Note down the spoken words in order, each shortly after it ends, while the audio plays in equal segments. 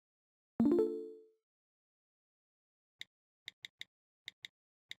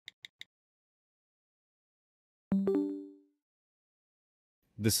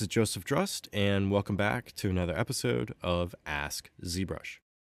This is Joseph Drust, and welcome back to another episode of AskZBrush.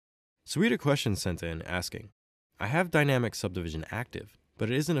 So we had a question sent in asking, I have Dynamic Subdivision active,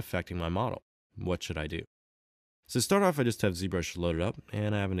 but it isn't affecting my model. What should I do? So to start off, I just have ZBrush loaded up,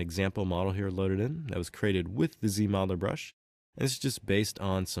 and I have an example model here loaded in that was created with the ZModeler brush, and this is just based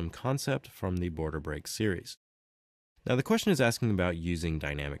on some concept from the Border Break series. Now the question is asking about using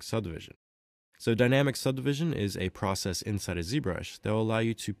Dynamic Subdivision. So Dynamic Subdivision is a process inside of ZBrush that will allow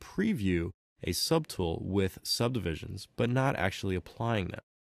you to preview a subtool with subdivisions, but not actually applying them.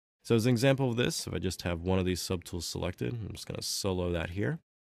 So as an example of this, if I just have one of these subtools selected, I'm just going to solo that here.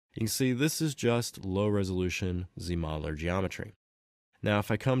 You can see this is just low resolution ZModeler geometry. Now if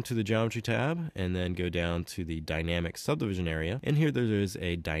I come to the Geometry tab and then go down to the Dynamic Subdivision area, in here there is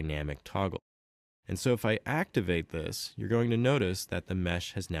a dynamic toggle. And so if I activate this, you're going to notice that the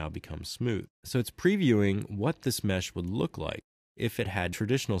mesh has now become smooth. So it's previewing what this mesh would look like if it had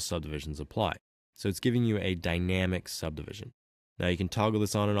traditional subdivisions apply. So it's giving you a dynamic subdivision. Now you can toggle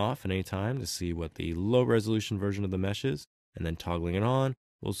this on and off at any time to see what the low resolution version of the mesh is, and then toggling it on,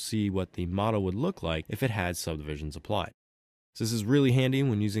 we'll see what the model would look like if it had subdivisions applied. So this is really handy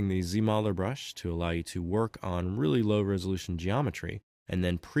when using the ZModeler brush to allow you to work on really low resolution geometry and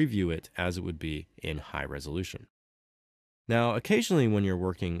then preview it as it would be in high resolution. Now, occasionally when you're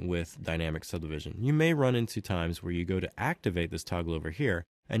working with Dynamic Subdivision, you may run into times where you go to activate this toggle over here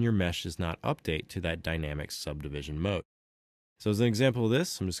and your mesh does not update to that Dynamic Subdivision mode. So as an example of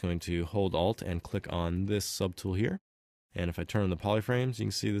this, I'm just going to hold Alt and click on this subtool here. And if I turn on the polyframes, you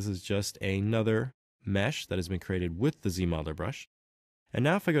can see this is just another mesh that has been created with the ZModeler brush. And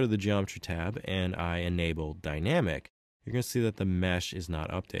now if I go to the Geometry tab and I enable Dynamic, you're going to see that the mesh is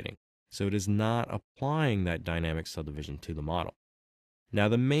not updating. So it is not applying that dynamic subdivision to the model. Now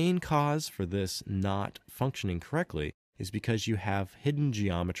the main cause for this not functioning correctly is because you have hidden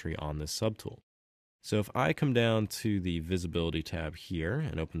geometry on this subtool. So if I come down to the Visibility tab here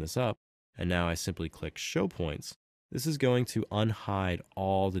and open this up, and now I simply click Show Points, this is going to unhide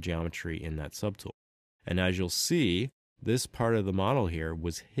all the geometry in that subtool. And as you'll see, this part of the model here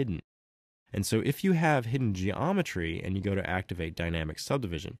was hidden. And so if you have hidden geometry and you go to activate Dynamic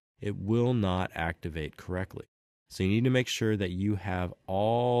Subdivision, it will not activate correctly. So you need to make sure that you have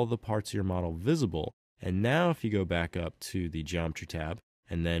all the parts of your model visible. And now if you go back up to the Geometry tab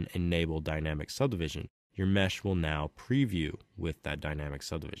and then enable Dynamic Subdivision, your mesh will now preview with that Dynamic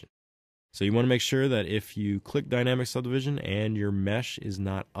Subdivision. So you want to make sure that if you click Dynamic Subdivision and your mesh is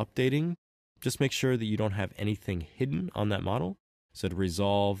not updating, just make sure that you don't have anything hidden on that model. So to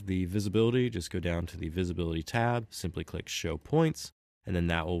resolve the visibility, just go down to the Visibility tab, simply click Show Points, and then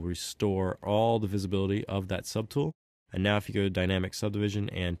that will restore all the visibility of that subtool. And now if you go to Dynamic Subdivision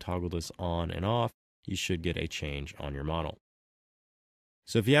and toggle this on and off, you should get a change on your model.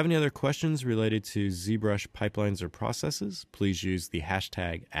 So if you have any other questions related to ZBrush pipelines or processes, please use the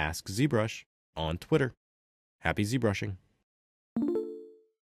hashtag AskZBrush on Twitter. Happy ZBrushing!